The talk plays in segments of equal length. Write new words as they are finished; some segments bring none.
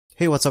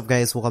Hey, what's up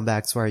guys? Welcome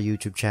back to our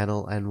YouTube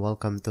channel and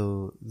welcome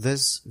to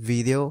this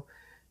video.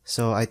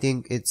 So I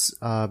think it's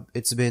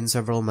been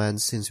several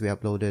months since we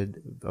uploaded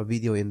a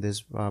video in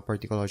this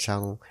particular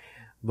channel.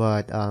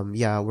 But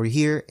yeah, we're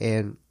here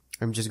and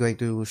I'm just going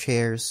to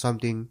share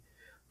something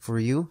for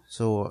you.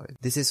 So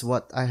this is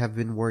what I have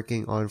been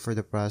working on for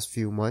the past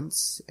few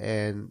months,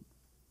 and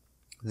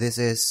this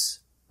is,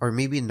 or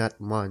maybe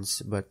not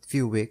months, but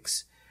few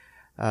weeks.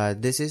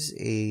 This is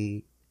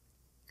a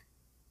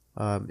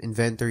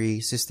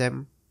inventory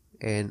system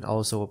and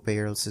also a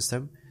payroll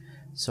system.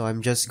 So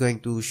I'm just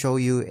going to show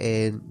you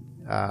and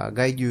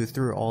guide you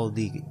through all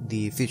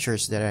the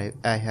features that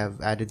I have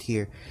added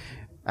here.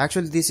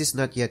 Actually, this is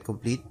not yet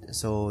complete,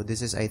 so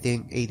this is, I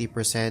think,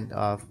 80%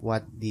 of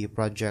what the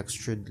project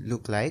should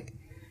look like.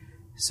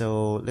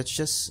 So let's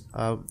just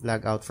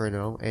log out for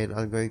now, and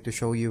I'm going to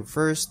show you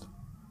first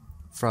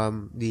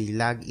from the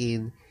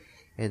login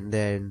and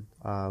then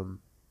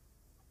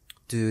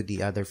to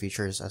the other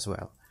features as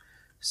well.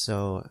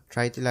 So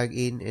try to log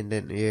in, and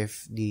then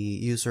if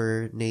the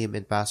username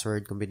and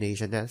password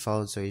combination not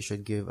found, so it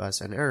should give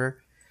us an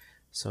error,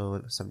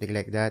 so something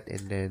like that,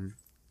 and then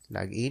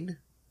log in.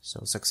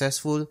 So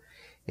successful,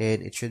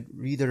 and it should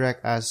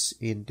redirect us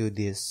into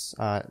this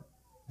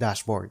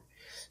dashboard.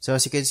 So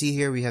as you can see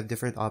here, we have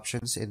different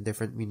options and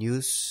different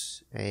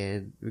menus,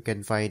 and we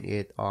can find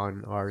it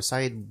on our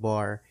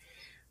sidebar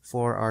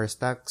for our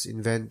stocks,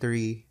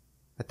 inventory,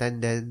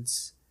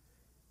 attendance.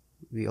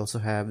 We also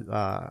have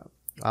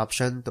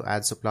option to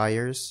add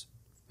suppliers.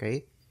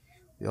 Okay,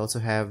 we also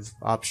have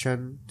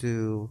option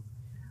to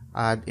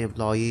add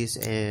employees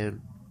and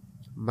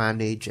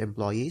manage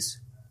employees.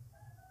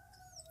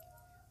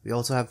 We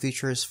also have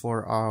features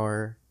for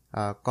our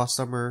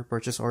customer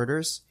purchase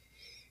orders.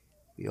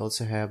 We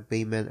also have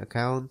payment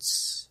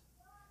accounts.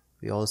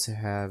 We also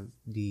have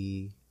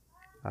the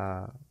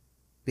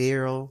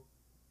payroll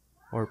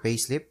or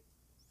payslip.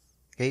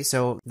 Okay,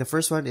 so the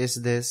first one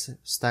is this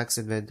stocks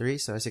inventory.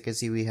 So as you can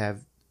see, we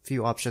have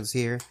few options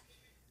here.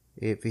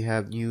 If we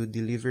have new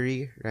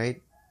delivery,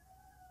 right?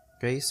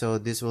 Okay, so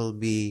this will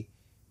be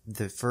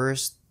the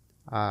first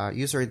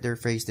user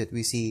interface that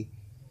we see,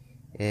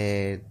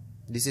 and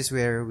this is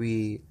where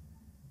we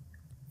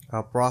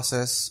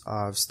process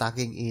of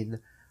stocking in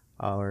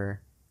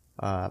our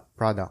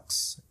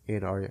products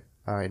in our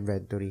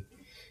inventory.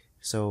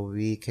 So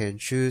we can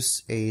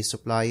choose a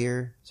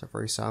supplier. So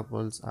for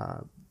example,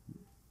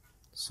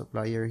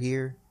 supplier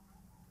here.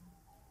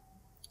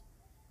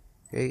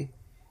 Okay,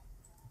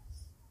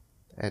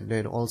 and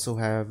then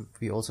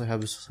we also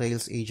have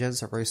sales agents.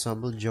 So for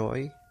example,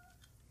 Joy.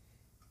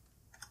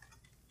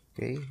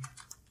 Okay,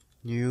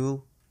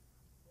 new.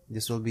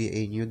 This will be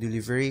a new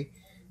delivery.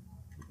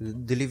 The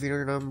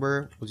delivery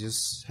number, we'll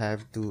just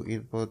have to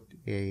input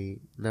a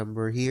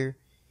number here.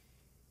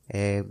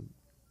 And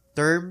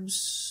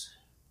terms.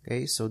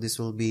 Okay, so this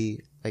will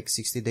be like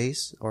 60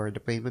 days, or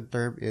the payment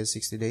term is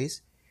 60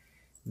 days.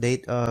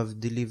 Date of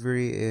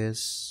delivery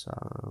is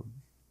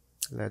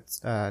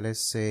let's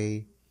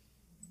say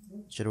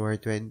January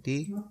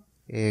 20,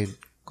 and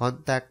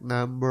contact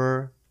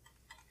number,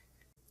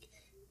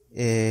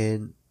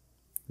 and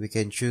we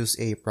can choose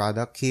a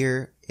product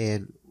here,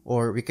 and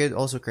or we can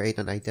also create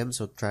an item.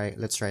 So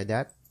let's try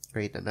that.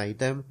 Create an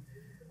item.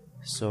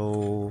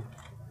 So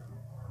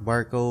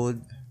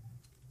barcode,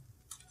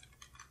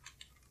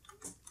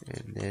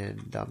 and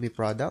then dummy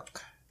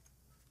product.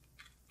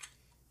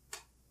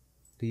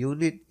 The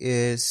unit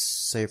is,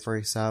 say for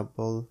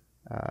example,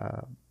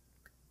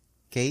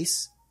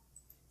 case.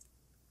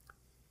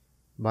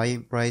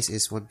 Buying price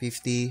is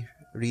 150,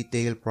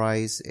 retail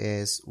price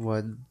is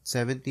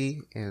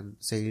 170, and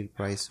sale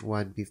price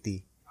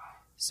 150.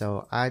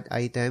 So add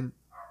item,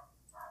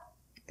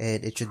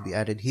 and it should be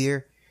added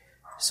here.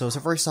 So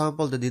for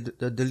example, the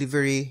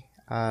delivery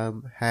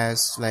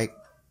has like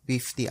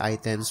 50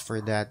 items for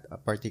that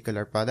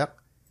particular product.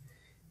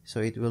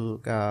 So it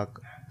will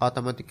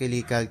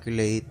automatically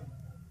calculate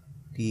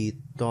the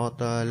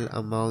total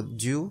amount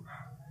due.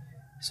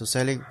 So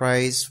selling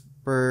price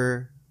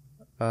per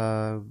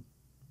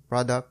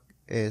product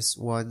is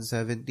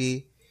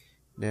 170.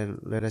 Then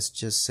let us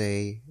just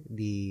say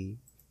the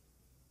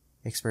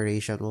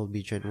expiration will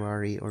be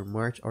January or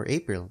March or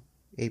April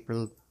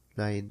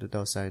 9,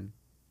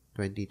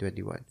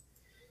 2021.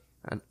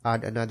 And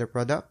add another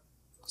product.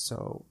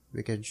 So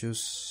we can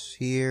choose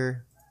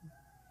here,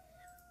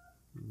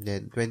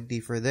 then 20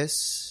 for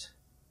this.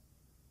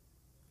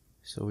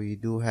 So we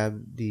do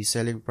have the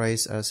selling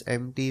price as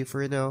empty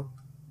for now,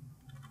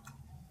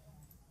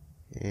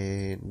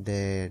 and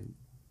then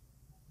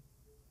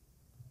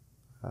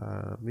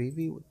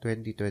maybe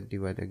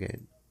 2021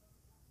 again.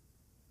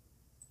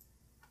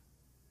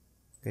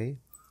 Okay,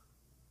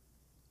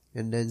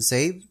 and then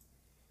save.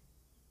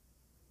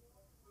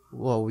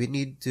 Well, we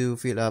need to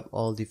fill up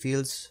all the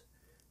fields,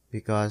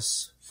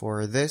 because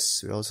for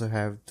this we also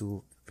have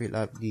to fill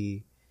up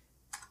the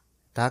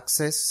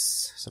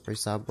taxes. So for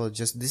example,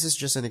 this is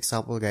just an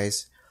example,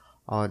 guys,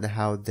 on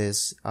how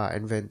this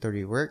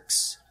inventory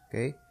works.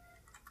 Okay,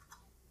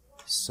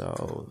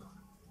 so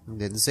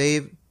then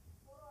save.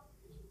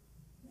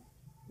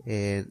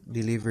 and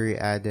delivery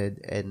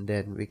added, and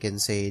then we can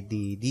say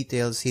the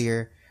details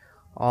here,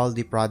 all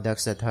the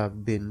products that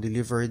have been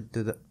delivered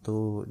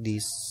to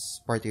this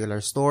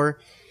particular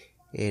store,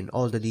 and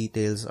all the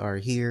details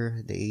are here,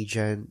 the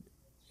agent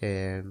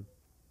and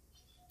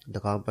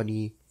the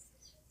company,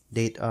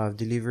 date of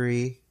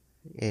delivery,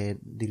 and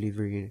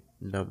delivery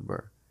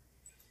number.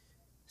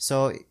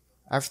 So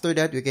after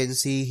that, we can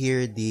see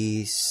here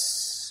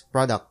these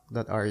product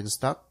that are in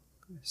stock.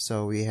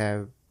 So we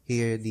have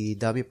here the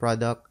dummy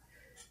product.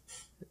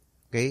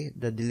 Okay,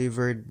 the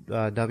delivered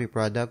dummy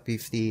product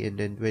 50 and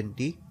then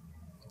 20.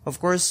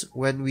 Of course,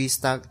 when we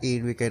stack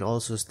in, we can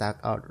also stack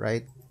out,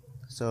 right?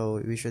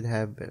 So we should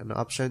have an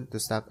option to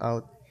stack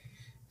out.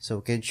 So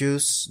we can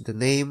choose the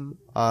name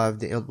of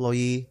the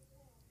employee,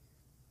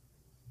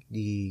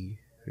 the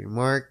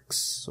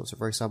remarks. So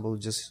for example,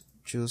 just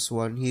choose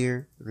one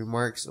here,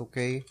 remarks,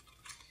 okay.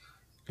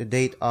 The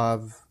date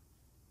of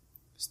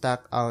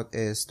stack out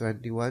is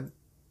 21.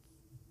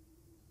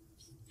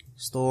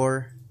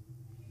 Store,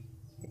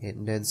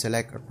 and then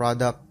select a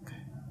product.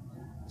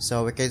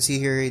 So we can see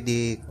here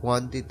the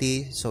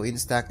quantity. So in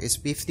stack is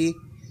 50.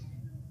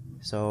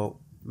 So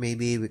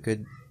maybe we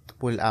could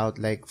pull out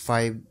like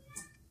 5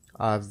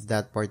 of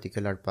that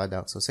particular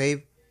product. So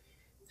save.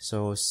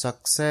 So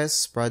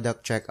success,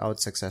 product checkout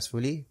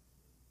successfully.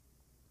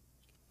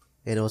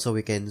 And also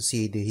we can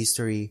see the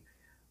history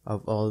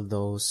of all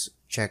those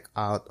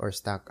checkout or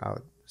stack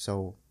out.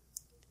 So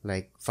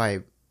like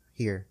 5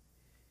 here.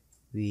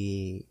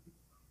 We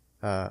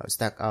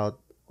stack out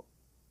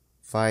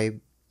 5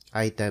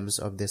 items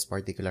of this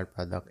particular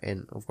product,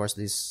 and of course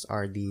these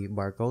are the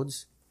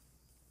barcodes.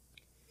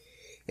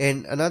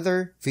 And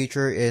another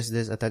feature is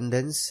this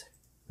attendance.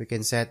 We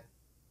can set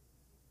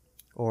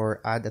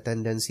or add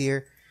attendance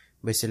here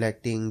by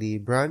selecting the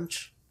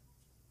branch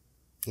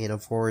and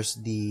of course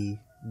the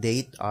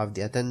date of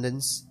the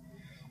attendance.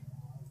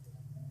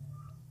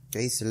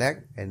 Okay,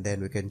 select, and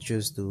then we can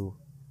choose to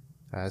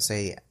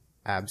say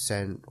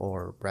absent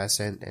or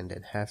present, and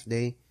then half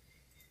day,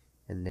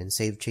 and then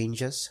save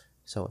changes.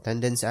 So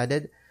attendance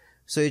added.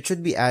 So it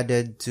should be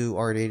added to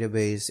our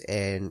database,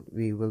 and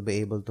we will be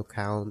able to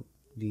count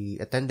the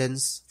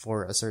attendance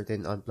for a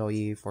certain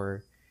employee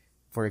for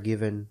a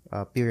given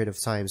period of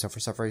time. So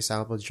for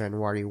example,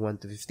 January 1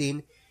 to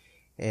 15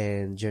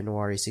 and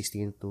January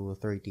 16 to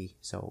 30.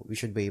 So we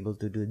should be able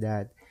to do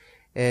that.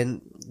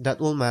 And that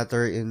will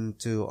matter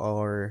into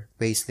our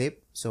payslip.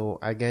 So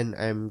again,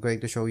 I'm going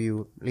to show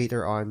you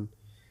later on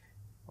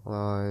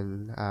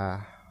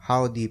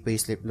how the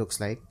payslip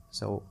looks like.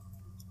 So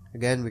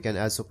again, we can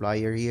add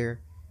supplier here.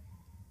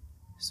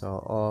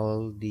 So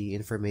all the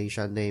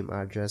information, name,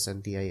 address,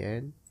 and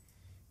TIN.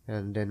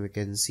 And then we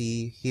can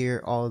see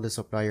here all the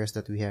suppliers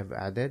that we have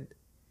added.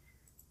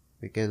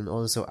 We can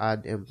also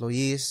add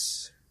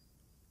employees.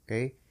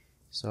 Okay.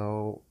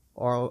 So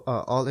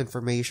all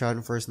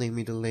information, first name,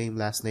 middle name,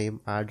 last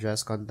name,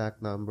 address,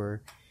 contact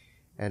number,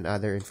 and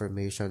other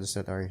informations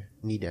that are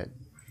needed.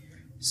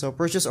 So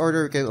purchase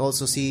order, we can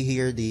also see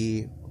here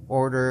the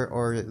order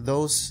or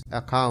those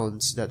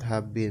accounts that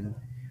have been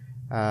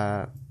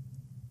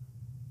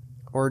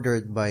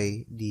ordered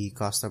by the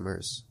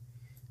customers.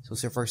 So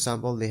say for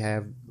example, they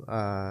have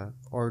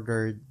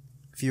ordered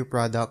few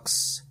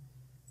products,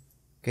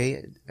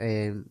 okay,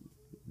 and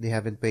they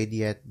haven't paid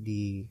yet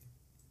the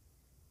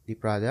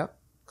product.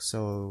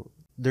 So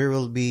there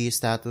will be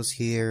status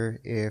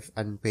here if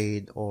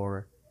unpaid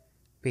or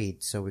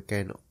paid. So we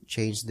can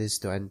change this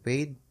to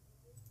unpaid,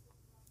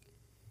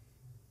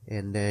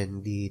 and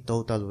then the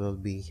total will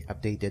be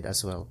updated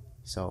as well.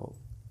 So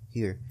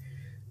here,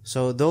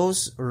 so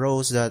those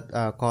rows that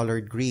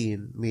colored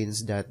green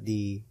means that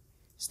the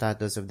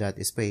status of that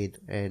is paid,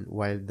 and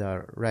while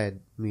the red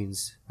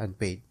means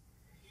unpaid.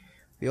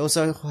 We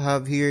also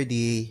have here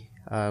the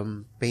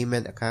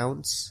payment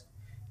accounts,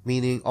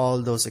 meaning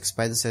all those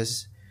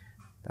expenses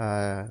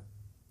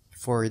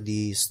for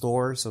the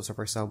store. So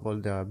for example,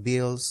 the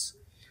bills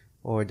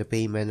or the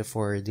payment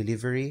for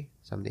delivery,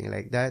 something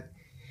like that.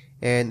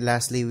 And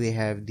lastly, we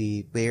have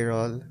the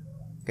payroll,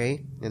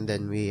 okay, and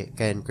then we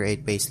can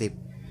create payslip.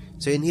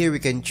 So in here we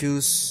can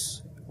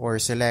choose or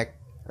select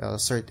a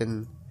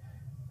certain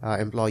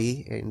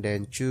employee, and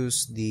then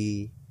choose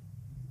the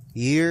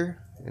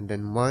year, and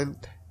then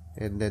month,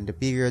 and then the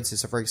periods.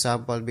 So for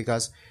example,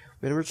 because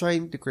when we're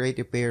trying to create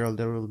a payroll,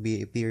 there will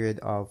be a period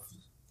of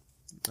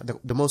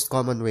the most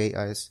common way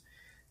is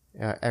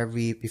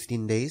every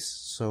 15 days.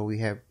 So we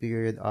have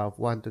period of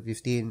 1 to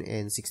 15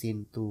 and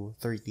 16 to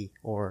 30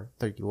 or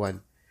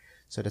 31.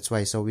 So that's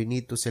why. So we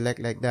need to select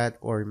like that,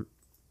 or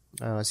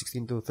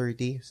 16 to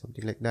 30,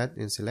 something like that,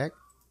 and select.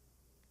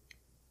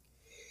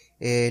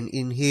 And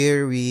in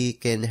here, we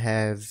can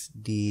have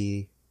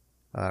the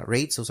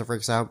rate. So for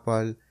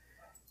example,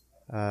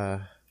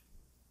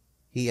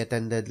 he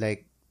attended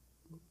like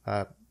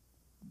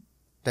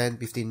 10,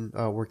 15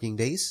 working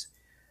days.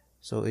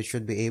 So it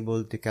should be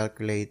able to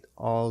calculate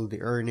all the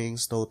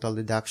earnings, total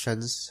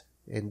deductions,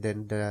 and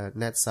then the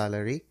net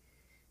salary.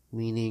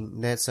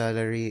 Meaning net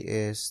salary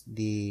is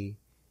the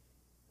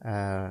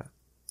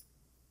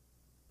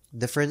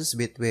difference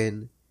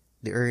between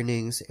the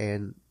earnings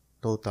and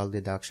total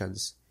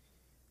deductions.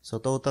 So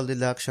total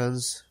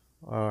deductions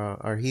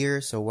are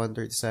here. So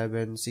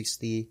 137,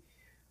 60,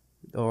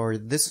 or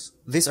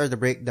these are the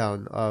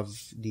breakdown of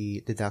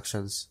the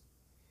deductions.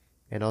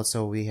 And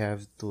also we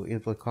have to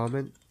input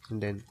comment,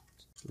 and then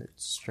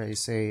let's try to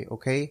say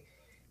okay,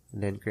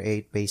 and then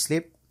create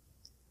payslip,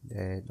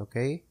 then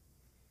okay.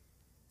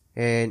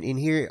 And in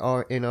here,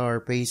 or in our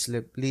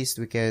payslip list,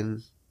 we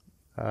can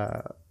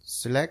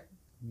select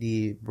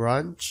the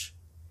branch,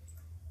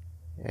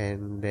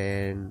 and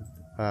then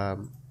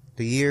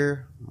the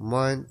year,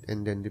 month,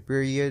 and then the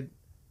period,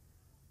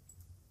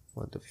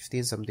 1 to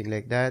 15, something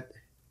like that.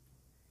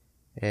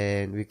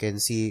 And we can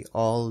see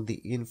all the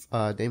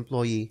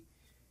employee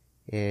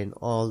and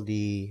all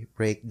the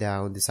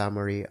breakdown, the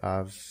summary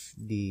of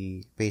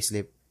the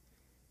payslip,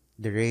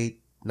 the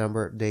rate,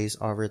 number of days,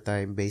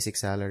 overtime, basic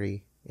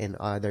salary, and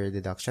other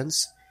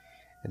deductions.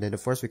 And then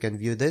of course we can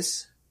view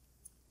this,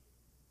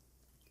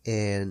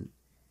 and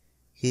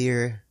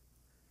here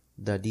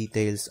the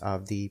details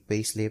of the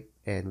payslip,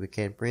 and we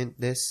can print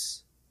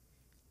this.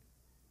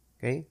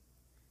 Okay,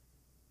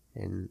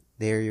 and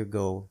there you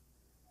go.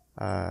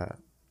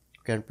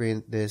 We can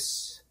print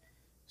this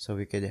so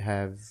we could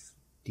have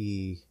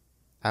the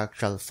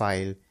actual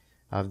file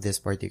of this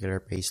particular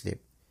payslip.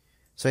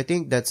 So I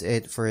think that's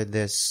it for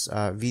this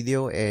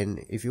video,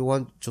 and if you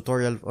want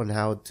tutorial on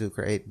how to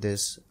create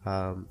this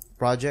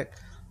project,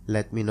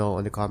 let me know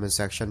on the comment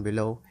section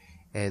below,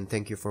 and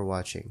thank you for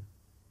watching.